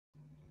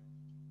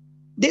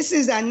This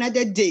is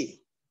another day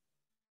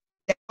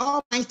that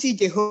Almighty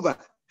Jehovah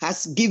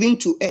has given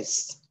to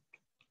us.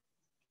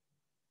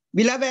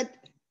 Beloved,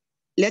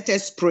 let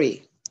us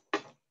pray.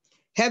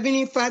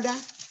 Heavenly Father,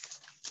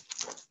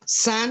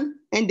 Son,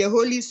 and the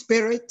Holy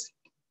Spirit,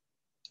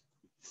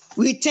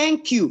 we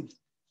thank you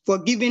for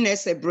giving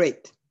us a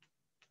breath.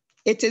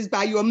 It is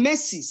by your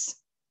mercies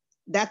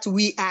that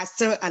we are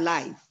still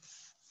alive.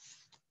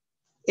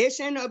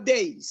 Ancient of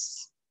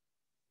days,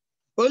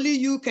 only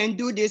you can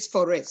do this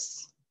for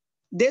us.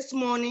 This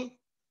morning,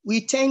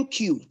 we thank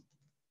you.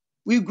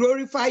 We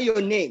glorify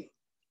your name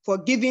for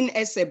giving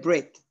us a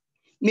breath.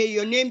 May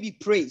your name be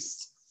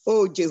praised,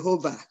 O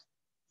Jehovah.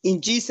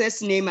 In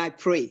Jesus' name I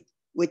pray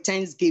with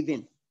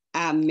thanksgiving.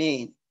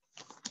 Amen.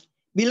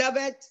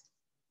 Beloved,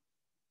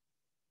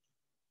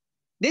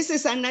 this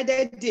is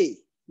another day.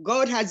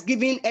 God has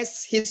given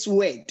us his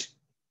word.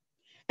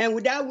 And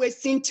without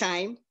wasting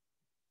time,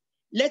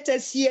 let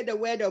us hear the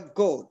word of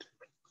God.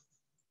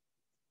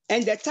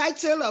 And the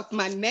title of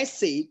my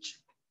message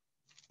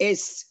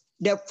is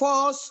The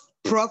False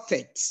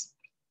Prophets.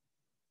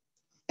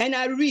 And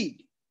I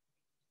read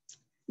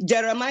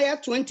Jeremiah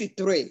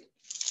 23,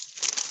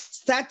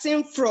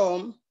 starting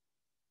from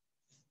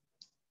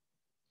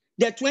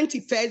the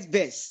 21st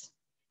verse.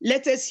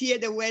 Let us hear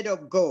the word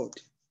of God.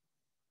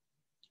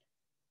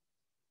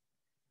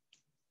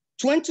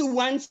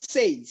 21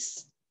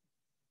 says,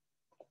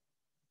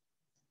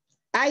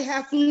 I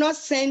have not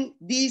sent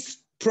these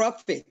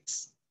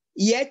prophets,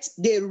 yet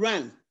they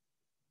run.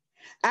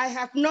 I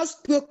have not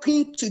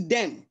spoken to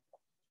them,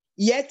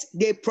 yet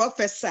they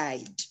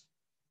prophesied.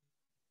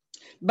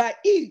 But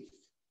if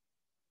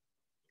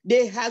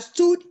they have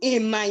stood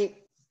in my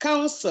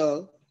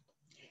counsel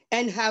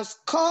and have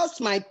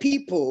caused my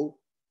people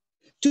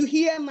to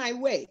hear my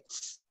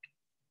words,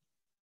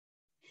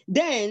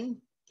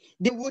 then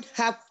they would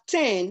have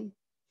turned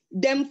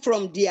them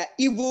from their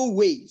evil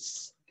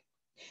ways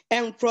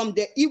and from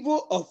the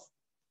evil of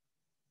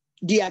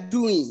their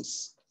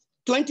doings.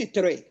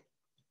 23.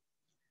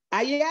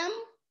 I am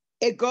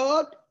a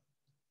God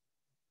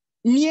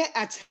near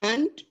at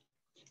hand,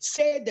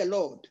 said the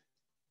Lord,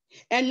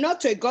 and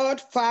not a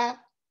God far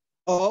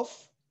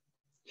off.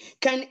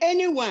 Can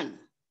anyone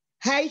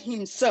hide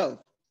himself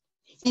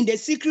in the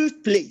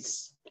secret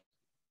place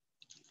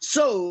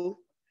so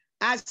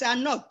I shall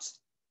not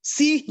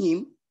see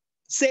him,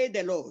 say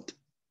the Lord?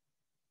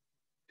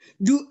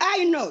 Do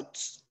I not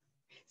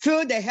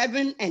fill the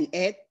heaven and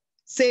earth,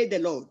 say the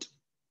Lord?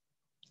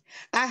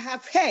 I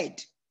have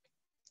heard,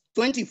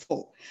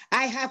 24,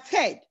 I have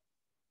heard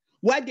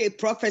what they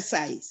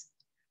prophesy.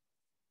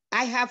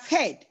 I have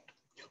heard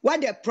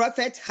what the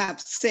prophets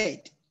have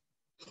said,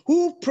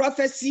 who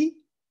prophesy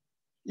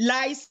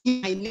lies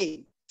in my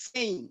name,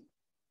 saying,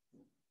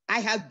 I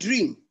have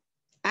dreamed,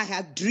 I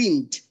have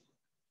dreamed.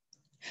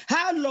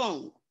 How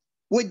long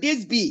will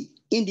this be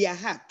in their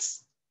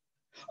hearts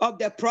of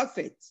the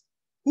prophets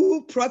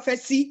who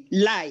prophesy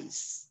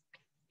lies?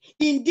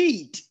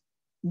 Indeed,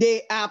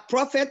 they are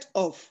prophets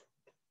of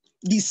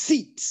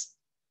deceit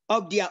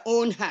of their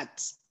own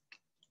hearts.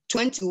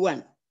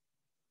 21.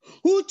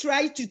 Who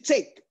try to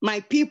take my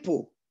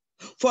people,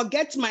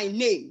 forget my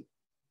name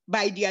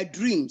by their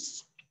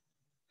dreams,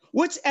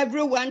 which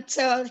everyone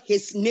tell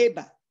his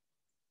neighbor,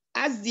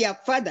 as their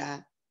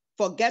father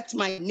forget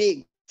my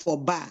name for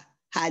Baal.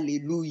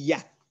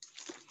 Hallelujah.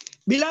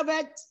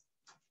 Beloved,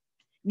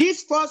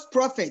 these false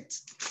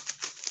prophets,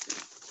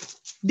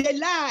 they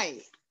lie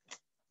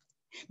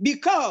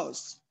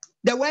because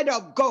the word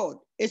of God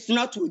is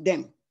not with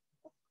them.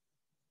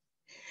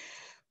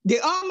 The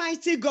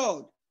Almighty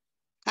God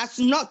has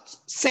not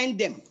sent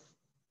them.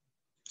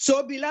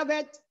 So,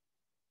 beloved,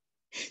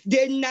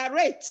 they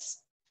narrate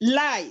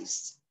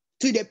lies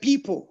to the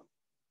people.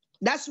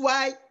 That's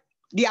why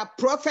their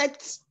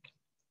prophets,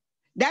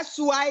 that's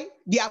why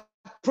their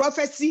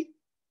prophecy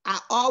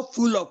are all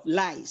full of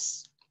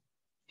lies.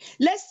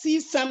 Let's see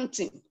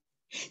something.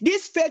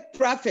 This fake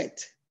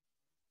prophet,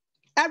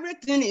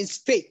 everything is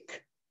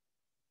fake.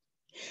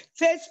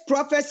 Fake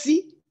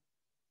prophecy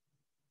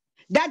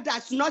that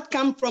does not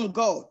come from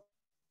God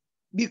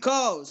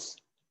because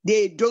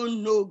they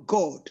don't know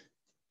God.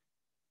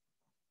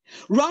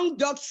 Wrong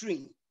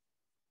doctrine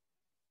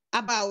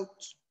about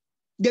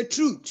the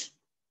truth.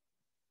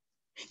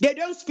 They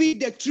don't speak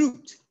the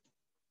truth.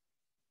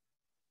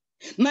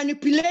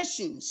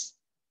 Manipulations,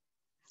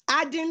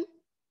 adding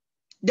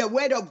the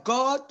word of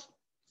God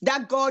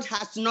that God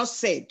has not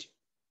said.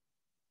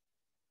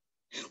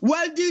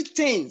 Worldly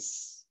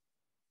things,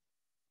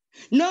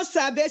 no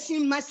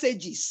salvation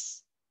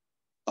messages.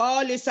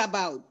 All is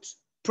about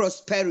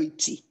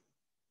prosperity.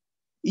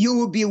 You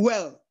will be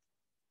well.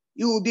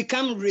 You will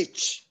become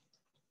rich.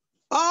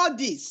 All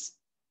this,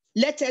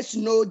 let us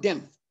know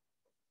them.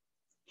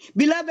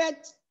 Beloved,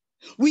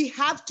 we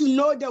have to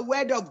know the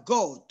word of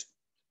God.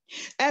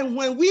 And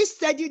when we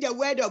study the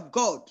word of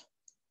God,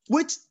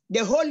 which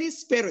the Holy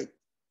Spirit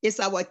is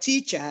our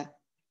teacher,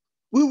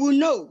 we will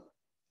know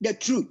the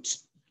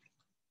truth.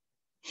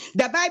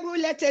 The Bible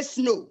let us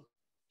know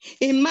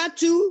in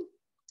Matthew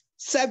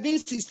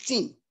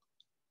 7:16,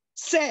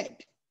 said,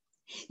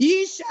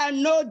 ye shall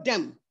know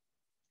them,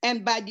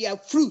 and by their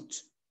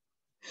fruit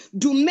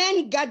do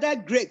men gather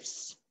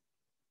grapes,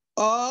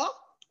 or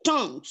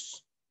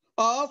thorns,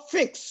 or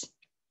figs,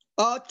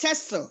 or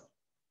thistle?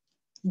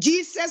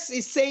 Jesus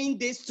is saying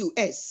this to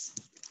us.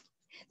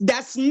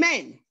 Does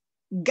men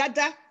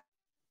gather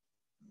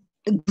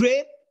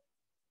grape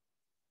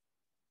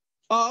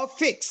or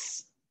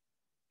figs?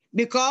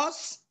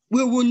 Because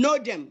we will know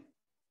them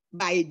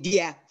by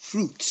their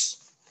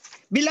fruits.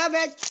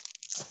 Beloved,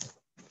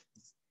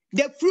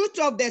 the fruit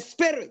of the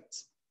Spirit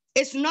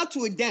is not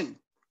with them.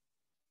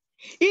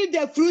 If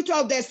the fruit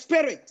of the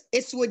Spirit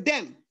is with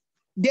them,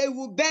 they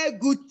will bear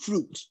good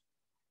fruit.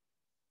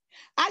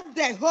 As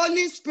the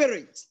Holy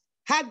Spirit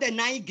had the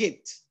 9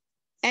 gifts,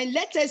 and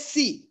let us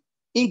see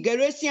in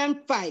Galatians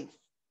 5,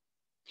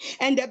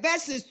 and the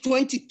verse is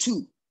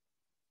 22.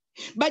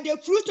 But the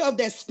fruit of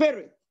the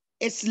Spirit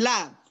is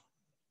love,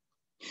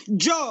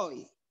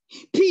 joy,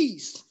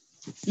 peace,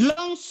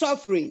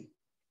 long-suffering,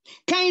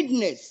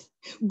 kindness,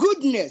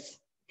 goodness,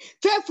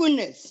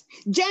 faithfulness,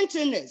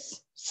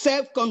 gentleness,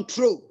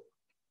 self-control.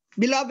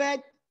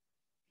 Beloved,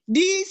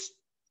 these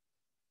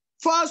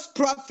false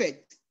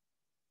prophets,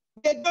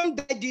 they don't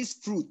bear this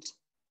fruit.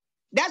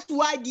 That's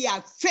why they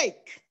are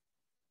fake.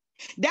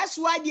 That's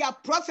why their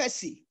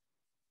prophecy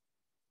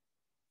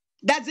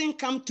doesn't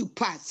come to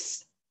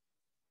pass.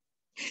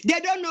 They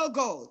don't know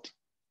God.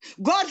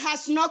 God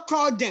has not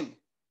called them.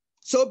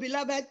 So,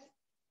 beloved,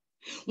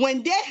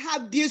 when they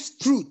have this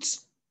fruit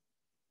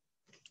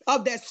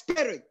of the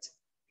Spirit,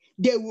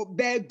 they will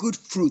bear good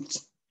fruit.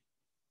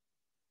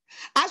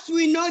 As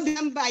we know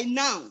them by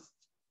now,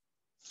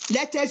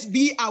 let us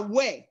be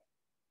aware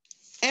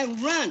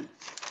and run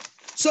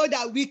so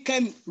that we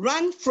can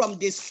run from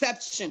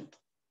deception.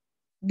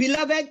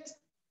 Beloved,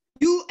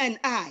 you and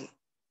I,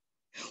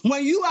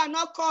 when you are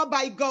not called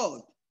by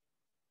God,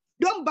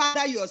 don't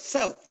bother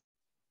yourself.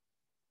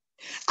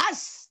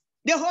 As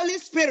the Holy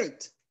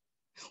Spirit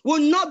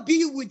will not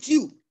be with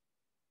you,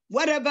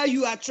 whatever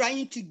you are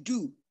trying to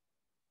do.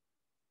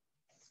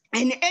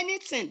 And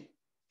anything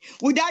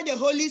without the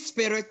Holy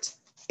Spirit,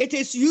 it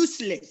is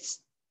useless.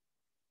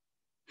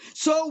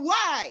 So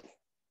why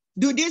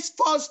do these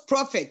false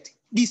prophets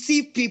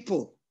deceive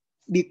people?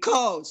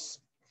 Because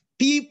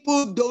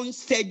people don't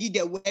study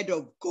the word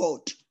of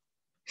God.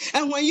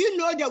 And when you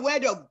know the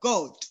word of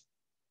God,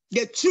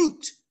 the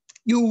truth,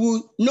 you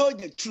will know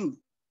the truth.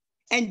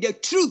 And the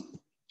truth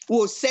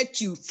will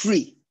set you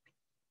free.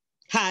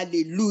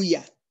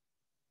 Hallelujah.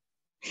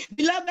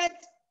 Beloved,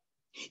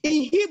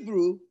 in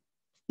Hebrew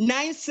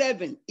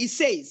 9:7, it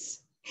says,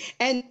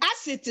 and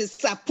as it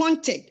is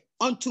appointed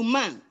unto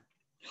man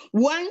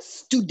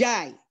once to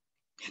die,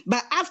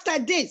 but after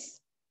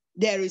this,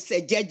 there is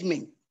a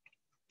judgment.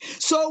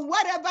 So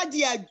whatever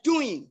they are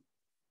doing,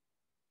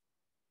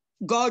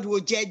 God will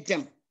judge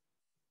them.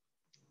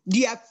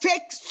 Their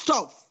fake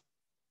stuff,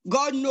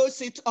 God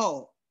knows it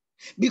all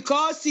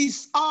because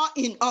he's all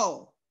in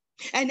all.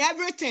 And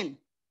everything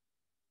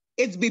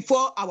is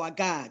before our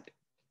God.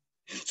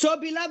 So,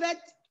 beloved,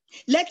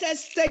 let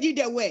us study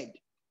the word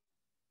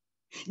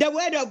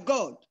of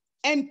God,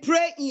 and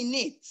pray in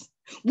it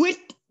with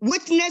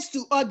witness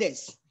to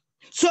others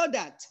so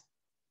that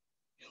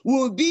we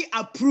will be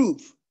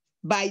approved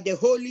by the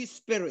Holy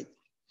Spirit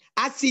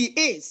as he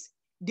is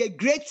the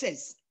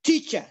greatest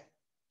teacher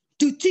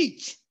to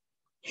teach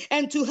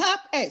and to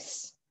help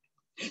us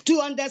to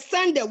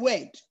understand the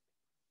word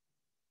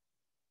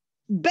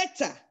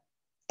better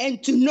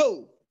and to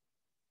know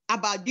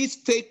about these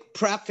fake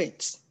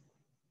prophets.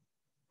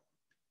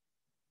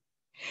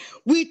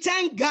 We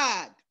thank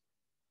God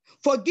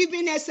for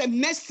giving us a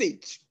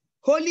message.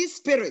 Holy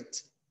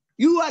Spirit,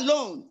 you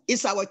alone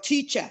is our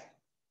teacher,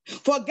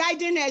 for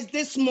guiding us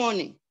this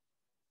morning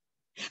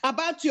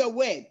about your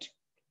word.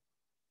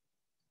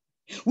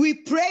 We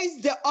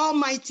praise the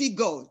Almighty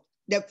God,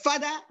 the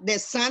Father, the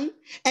Son,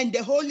 and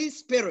the Holy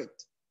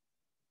Spirit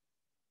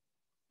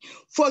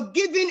for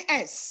giving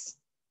us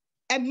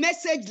a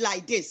message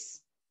like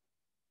this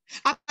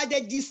about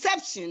the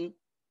deception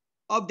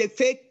of the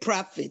fake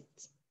prophet.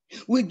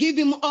 We give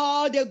him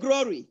all the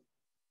glory.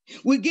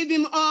 We give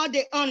him all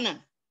the honor.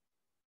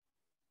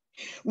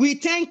 We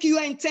thank you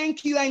and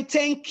thank you and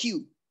thank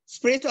you,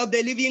 Spirit of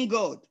the living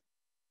God,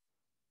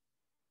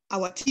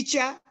 our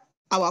teacher,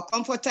 our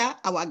comforter,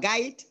 our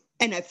guide,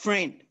 and a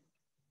friend.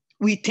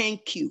 We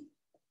thank you.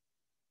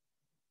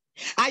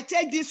 I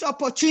take this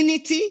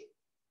opportunity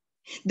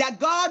that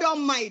God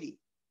Almighty,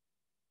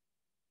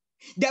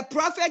 the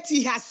prophet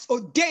he has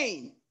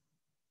ordained,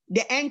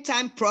 the end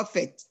time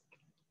prophet,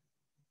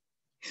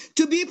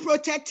 to be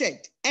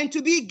protected and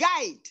to be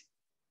guided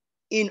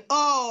in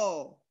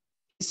all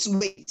his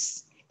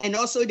ways, and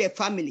also the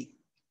family.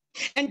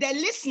 And the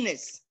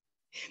listeners,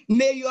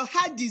 may your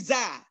heart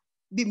desire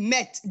be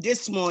met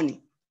this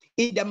morning.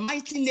 In the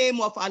mighty name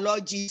of our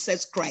Lord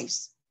Jesus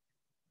Christ,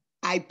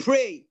 I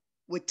pray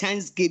with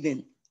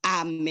thanksgiving.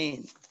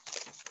 Amen.